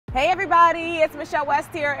Hey everybody, it's Michelle West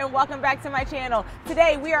here and welcome back to my channel.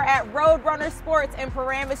 Today we are at Roadrunner Sports in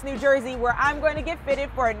Paramus, New Jersey, where I'm going to get fitted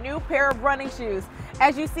for a new pair of running shoes.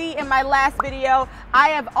 As you see in my last video, I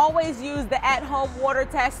have always used the at-home water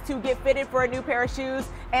test to get fitted for a new pair of shoes.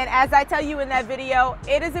 And as I tell you in that video,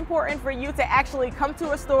 it is important for you to actually come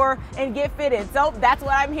to a store and get fitted. So that's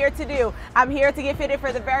what I'm here to do. I'm here to get fitted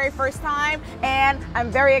for the very first time, and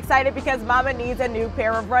I'm very excited because Mama needs a new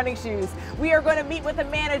pair of running shoes. We are going to meet with the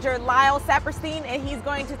manager, Lyle Saperstein, and he's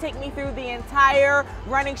going to take me through the entire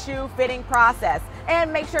running shoe fitting process.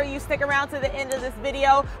 And make sure you stick around to the end of this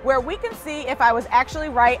video where we can see if I was actually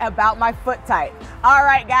right about my foot type. All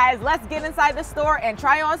right, guys, let's get inside the store and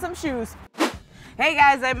try on some shoes. Hey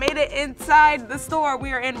guys, I made it inside the store.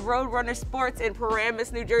 We are in Roadrunner Sports in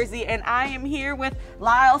Paramus, New Jersey, and I am here with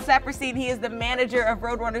Lyle Saperstein. He is the manager of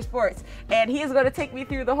Roadrunner Sports, and he is going to take me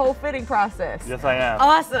through the whole fitting process. Yes, I am.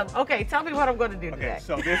 Awesome. Okay, tell me what I'm going to do today. Okay,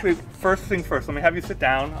 so basically, first things first, let me have you sit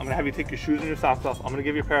down. I'm going to have you take your shoes and your socks off. I'm going to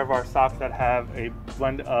give you a pair of our socks that have a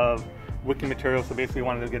blend of wicking material, so basically you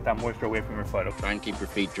wanted to get that moisture away from your foot. Try and keep your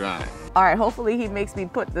feet dry. All right, hopefully he makes me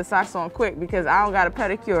put the socks on quick because I don't got a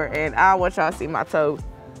pedicure and I don't want y'all to see my toes.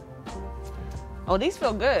 Oh, these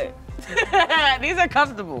feel good. These are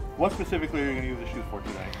comfortable. What specifically are you going to use the shoes for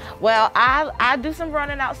today? Well, I do some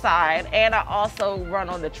running outside, and I also run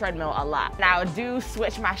on the treadmill a lot. Now, I do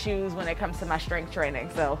switch my shoes when it comes to my strength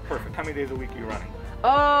training, so. Perfect. How many days a week are you running?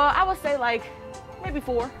 I would say like maybe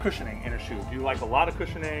 4. Cushioning in a shoe. Do you like a lot of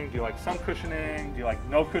cushioning? Do you like some cushioning? Do you like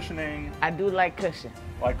no cushioning? I do like cushion.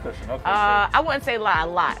 Like cushion, okay. I wouldn't say a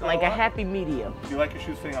lot, like a happy medium. Do you like your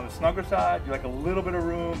shoes sitting on the snugger side? Do you like a little bit of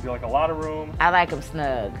room? Do you like a lot of room? I like them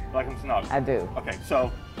snug. You like them snug? I do. Okay,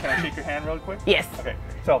 so can I shake your hand really quick? Yes. Okay,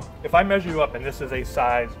 so if I measure you up and this is a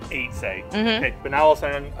size 8, say, okay, but now all of a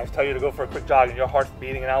sudden I tell you to go for a quick jog and your heart's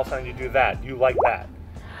beating and all of a sudden you do that, you like that?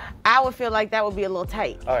 I would feel like that would be a little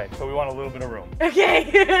tight. All right, so we want a little bit of room.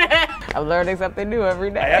 Okay. I'm learning something new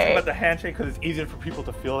every day. I asked about the handshake because it's easier for people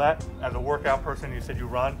to feel that. As a workout person, you said you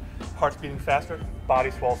run, heart's beating faster,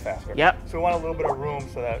 body swells faster. Yep. So we want a little bit of room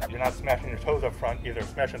so that you're not smashing your toes up front, either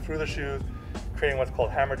smashing through the shoes, creating what's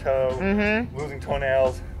called hammer toe, losing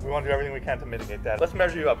toenails. We want to do everything we can to mitigate that. Let's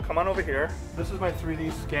measure you up. Come on over here. This is my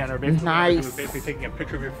 3D scanner. Basically, nice. It's basically taking a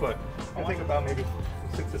picture of your foot. I think about maybe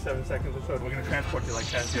 6 to 7 seconds or so. We're going to transport you like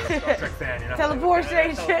that. You're a Star Trek fan. You know?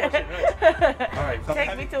 Teleportation. Right. All right. So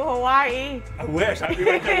take me to Hawaii. I wish. I'd be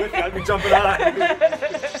right there with you. I'd be jumping on.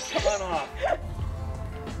 Come on off.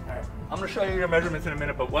 I'm going to show you your measurements in a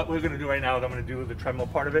minute, but what we're going to do right now is I'm going to do the treadmill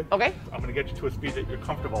part of it. Okay. I'm going to get you to a speed that you're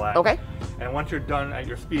comfortable at. Okay. And once you're done at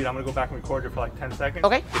your speed, I'm going to go back and record you for like 10 seconds.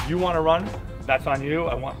 Okay. If you want to run, that's on you.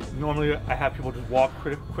 Normally I have people just walk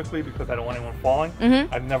quickly because I don't want anyone falling.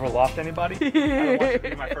 I've never lost anybody. I don't want you to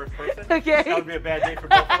be my first person. Okay. That would be a bad day for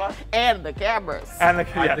both of us. And the cameras. And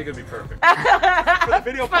the I think it'd be perfect. For the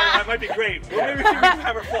video part, that might be great. Well, maybe we can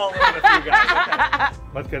have her fall in with a few guys. Okay.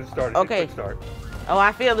 Let's get it started. Okay. Quick start. Oh,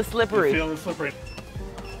 I feel the slippery. You feel the slippery.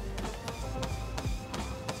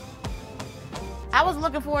 I was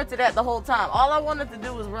looking forward to that the whole time. All I wanted to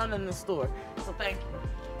do was run in the store. So thank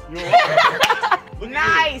you. You're welcome.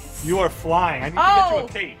 Nice. You are flying. I need to get you a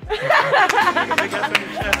cape.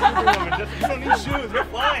 You don't need shoes. You're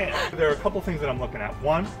flying. There are a couple things that I'm looking at.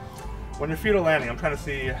 One, when your feet are landing, I'm trying to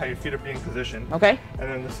see how your feet are being positioned. Okay. And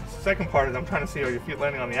then the second part is I'm trying to see are your feet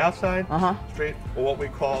landing on the outside, straight, or what we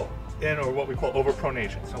call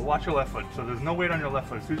overpronation. So watch your left foot. So there's no weight on your left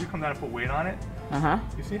foot. As soon as you come down and put weight on it,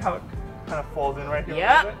 you see how it kind of falls in right here a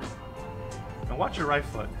little bit? And watch your right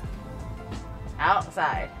foot.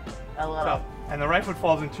 Outside. A little. So, and the right foot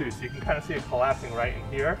falls in too, so you can kind of see it collapsing right in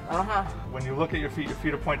here. When you look at your feet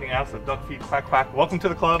are pointing out, so duck feet, quack, quack. Welcome to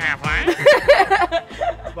the club.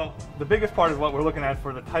 Well, the biggest part is what we're looking at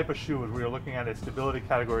for the type of shoe is we are looking at a stability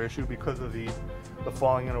category issue because of the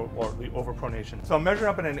falling in or the overpronation. So I'm measuring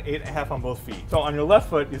up at an 8.5 on both feet. So on your left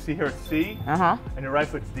foot, you see here it's C, and your right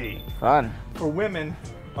foot's D. Fun. For women,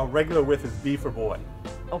 a regular width is B for boy.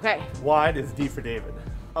 Okay. Wide is D for David.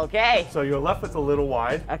 Okay. So your left foot's a little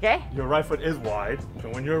wide. Okay. Your right foot is wide. So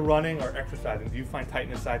when you're running or exercising, do you find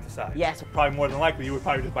tightness side to side? Yes. Probably more than likely, you would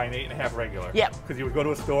probably just buy an 8.5 regular. Yep. Because you would go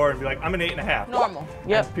to a store and be like, I'm an 8.5. Normal.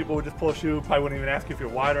 Yep. And people would just pull a shoe, probably wouldn't even ask you if you're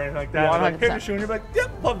wide or anything like that. 100%. Like, here's your shoe, and you're like, yep,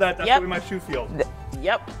 love that. That's the way my shoe feels.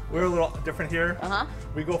 Yep. We're a little different here.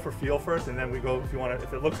 We go for feel first, and then we go if you want to.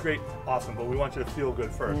 If it looks great, awesome. But we want you to feel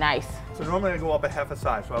good first. Nice. So normally I go up a half a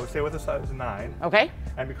size. So I would say with a size 9. Okay.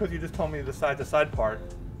 And because you just told me the side to side part,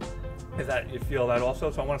 is that you feel that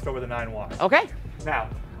also. So I want to start with a 9 wide. Okay. Now,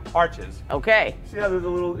 arches. Okay. See how there's a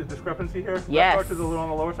little discrepancy here? Yes. Left arch is a little on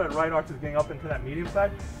the lower side, right arch is getting up into that medium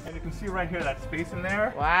side. And you can see right here that space in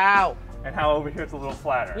there. Wow. And how over here it's a little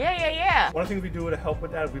flatter. Yeah. One of the things we do to help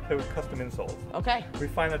with that is we play with custom insoles. Okay. We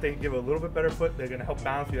find that they give a little bit better foot. They're going to help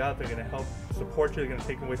balance you out. They're going to help support you. They're going to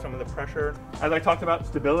take away some of the pressure. As I talked about,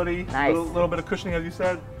 stability. Nice. Little bit of cushioning, as you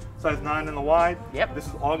said. Size 9 in the wide. Yep. This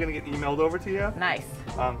is all going to get emailed over to you. Nice.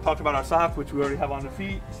 Talked about our socks, which we already have on the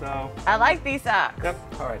feet. So. I like these socks. Yep.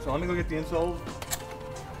 All right. So let me go get the insoles.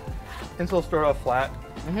 Insoles start off flat.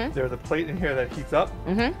 There's a plate in here that heats up.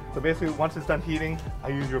 So basically, once it's done heating, I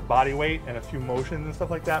use your body weight and a few motions and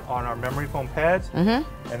stuff like that on our memory foam pads, and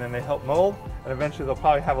then they help mold. And eventually, they'll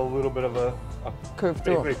probably have a little bit of a curve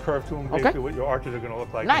to them. Curve to them, basically what your arches are going to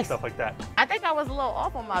look like, and stuff like that. I think I was a little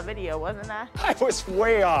off on my video, wasn't I? I was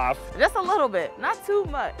way off. Just a little bit, not too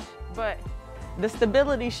much, but the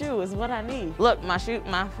stability shoe is what I need. Look, my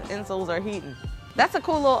insoles are heating. That's a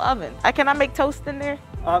cool little oven. Can I make toast in there?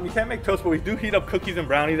 You can't make toast, but we do heat up cookies and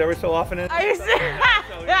brownies every so often. Are you serious?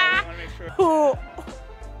 So, yeah, we want to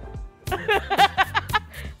make sure.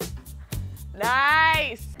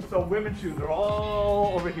 Nice. So women's shoes are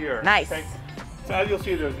all over here. Nice. Okay? So as you'll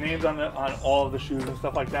see, there's names on all of the shoes and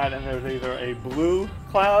stuff like that, and there's either a blue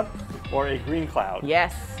cloud or a green cloud.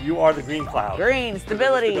 Yes. You are the green cloud. Green,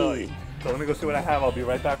 stability. So let me go see what I have. I'll be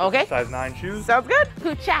right back with size 9 shoes. Sounds good.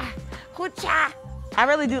 Hoocha, hoocha. I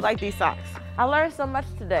really do like these socks. I learned so much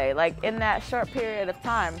today, like in that short period of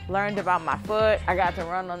time. Learned about my foot. I got to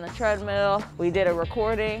run on the treadmill. We did a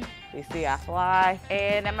recording. You see I fly.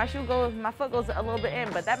 And then my foot goes a little bit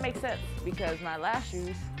in, but that makes sense because my last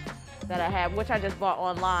shoes that I have, which I just bought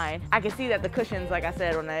online, I can see that the cushions, like I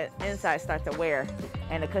said, on the inside start to wear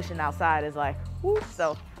and the cushion outside is like, whoop.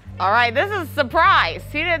 So, all right, this is a surprise.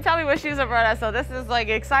 He didn't tell me what shoes I brought out, so this is like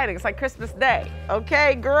exciting. It's like Christmas Day.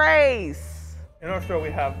 Okay, Grace. In our store, we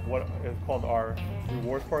have what is called our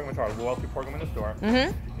rewards program, which is our loyalty program in the store.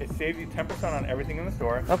 It saves you 10% on everything in the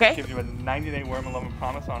store. Okay. It gives you a 90-day wear 'em and love 'em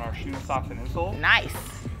promise on our shoes, socks, and insoles. Nice.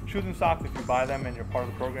 Shoes and socks, if you buy them and you're part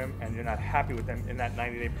of the program and you're not happy with them in that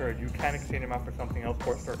 90-day period, you can exchange them out for something else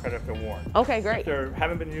or store credit if they're worn. Okay, great. If they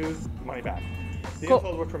haven't been used, money back. The Cool.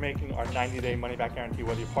 insoles which we're making are 90-day money-back guarantee,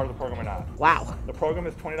 whether you're part of the program or not. Wow. The program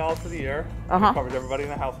is $20 for the year. It covers everybody in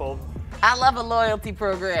the household. I love a loyalty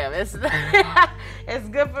program. It's it's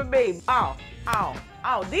good for me. Oh.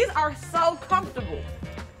 These are so comfortable.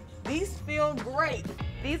 These feel great.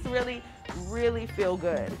 These really, really feel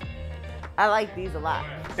good. I like these a lot.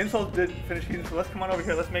 Insoles did finish heating, so let's come on over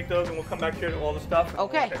here. Let's make those, and we'll come back here to all the stuff.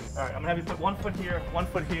 Okay. All right, I'm gonna have you put 1 foot here, 1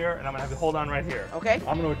 foot here, and I'm gonna have you hold on right here. Okay.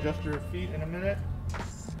 I'm gonna adjust your feet in a minute.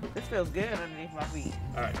 This feels good underneath my feet.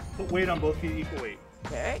 All right, put weight on both feet, equal weight.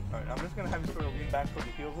 Okay. All right, I'm just gonna have you sort of lean back toward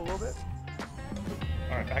the heels a little bit.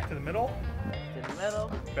 All right, back to the middle. To the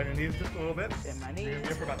middle. Bend your knees just a little bit. Bend my You're knees. gonna be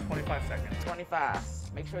here for about 25 seconds. 25.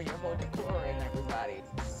 Make sure you're holding your core in, everybody.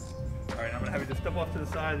 All right, I'm gonna have you just step off to the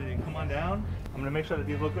side and you can come on down. I'm gonna make sure that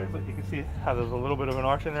these look good, but you can see how there's a little bit of an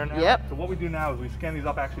arch in there now. Yep. So what we do now is we scan these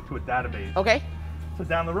up actually to a database. Okay. So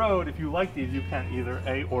down the road, if you like these, you can either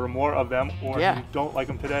order more of them, or if you don't like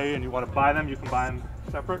them today and you want to buy them, you can buy them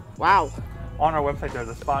separate. Wow. On our website, there's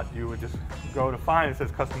a spot you would just go to find. It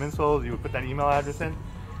says custom insoles. You would put that email address in.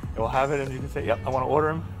 It will have it, and you can say, "Yep, I want to order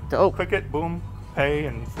them." Dope. Click it, boom, pay,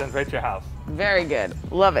 and it sends right to your house. Very good.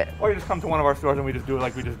 Love it. Or you just come to one of our stores and we just do it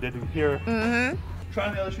like we just did here.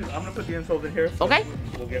 Trying the other shoes. I'm gonna put the insoles in here. So Okay.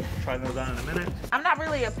 We'll get try those on in a minute. I'm not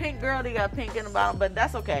really a pink girl. They got pink in the bottom, but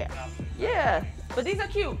that's okay. Yeah, but these are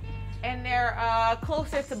cute, and they're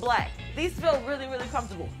closer to black. These feel really, really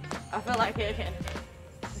comfortable. I feel like it can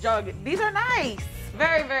jog. These are nice.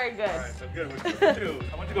 Very, very good. All right, so good. We're 2 for 2.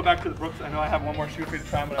 I want you to go back to the Brooks. I know I have one more shoe for you to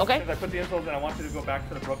try, but since I put the insoles in, I want you to go back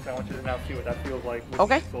to the Brooks. I want you to now see what that feels like with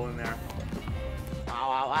the insole in there. Wow,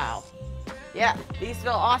 wow, wow. Yeah, these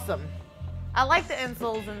feel awesome. I like the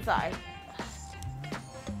insoles inside.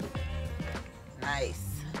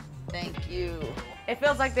 Nice. Thank you. It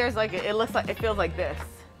feels like there's like, it looks like, it feels like this.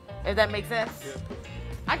 If that makes sense. Yeah.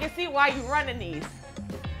 I can see why you run in these.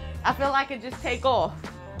 I feel like it just take off.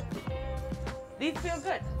 These feel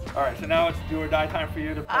good. All right, so now it's do or die time for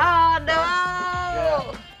you to. Oh no!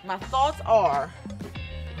 Yeah. My thoughts are.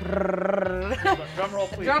 Drum roll,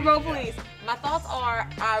 please. Drum roll, please. My thoughts are,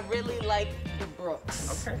 I really like the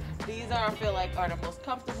Brooks. Okay. These are, I feel like, are the most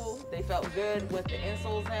comfortable. They felt good with the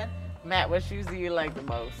insoles in. Matt, what shoes do you like the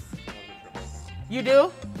most? You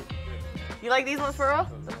do? You like these ones for real?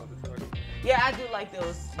 Yeah, I do like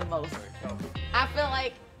those the most. I feel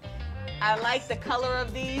like I like the color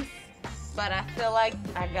of these, but I feel like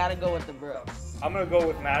I gotta go with the Brooks. I'm gonna go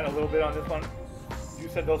with Matt a little bit on this one. You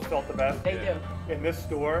said those felt the best? They do. In this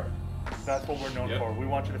store, that's what we're known for. We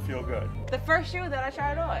want you to feel good. The first shoe that I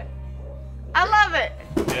tried on. I love it.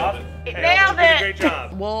 Nailed it. Nailed it. Great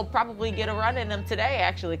job. We'll probably get a run in them today,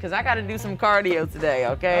 actually, because I got to do some cardio today,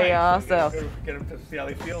 okay? Nice. So get them to see how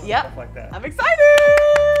they feel and yep. stuff like that. I'm excited.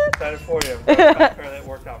 Excited for you. That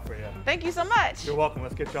worked out for you. Thank you so much. You're welcome.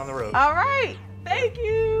 Let's get you on the road. All right. Thank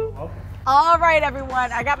you. Welcome. All right,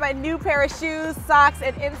 everyone. I got my new pair of shoes, socks,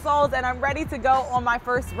 and insoles, and I'm ready to go on my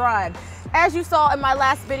first run. As you saw in my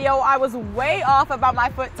last video, I was way off about my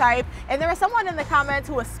foot type, and there was someone in the comments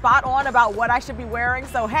who was spot on about what I should be wearing.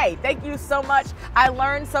 So hey, thank you so much. I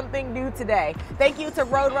learned something new today. Thank you to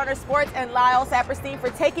Roadrunner Sports and Lyle Saperstein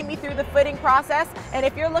for taking me through the fitting process. And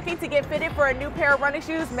if you're looking to get fitted for a new pair of running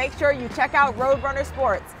shoes, make sure you check out Roadrunner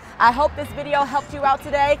Sports. I hope this video helped you out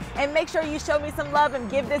today, and make sure you show me some love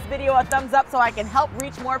and give this video a thumbs up so I can help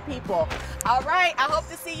reach more people. All right, I hope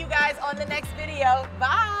to see you guys on the next video.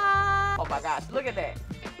 Bye. Oh my gosh, look at that.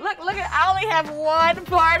 Look at, I only have one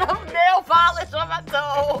part of nail polish on my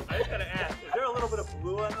toe. I just gotta ask, is there a little bit of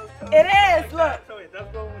blue on those toes? It is, look. So it does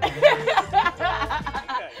go with the okay.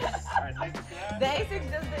 All right, thank you for that. The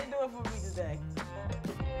ASICs just